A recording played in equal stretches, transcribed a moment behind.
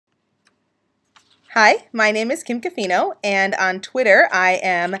Hi, my name is Kim Cofino, and on Twitter I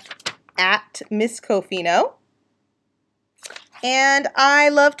am at Miss Cofino. And I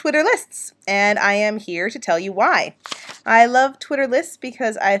love Twitter lists, and I am here to tell you why. I love Twitter lists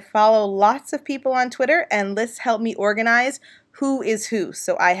because I follow lots of people on Twitter, and lists help me organize who is who.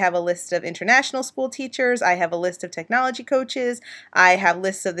 So I have a list of international school teachers, I have a list of technology coaches, I have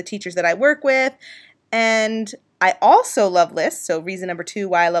lists of the teachers that I work with, and I also love lists, so reason number 2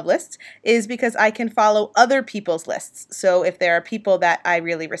 why I love lists is because I can follow other people's lists. So if there are people that I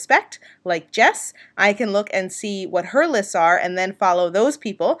really respect, like Jess, I can look and see what her lists are and then follow those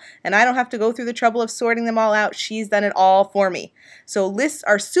people, and I don't have to go through the trouble of sorting them all out. She's done it all for me. So lists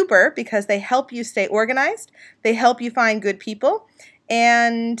are super because they help you stay organized, they help you find good people,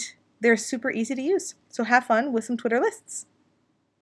 and they're super easy to use. So have fun with some Twitter lists.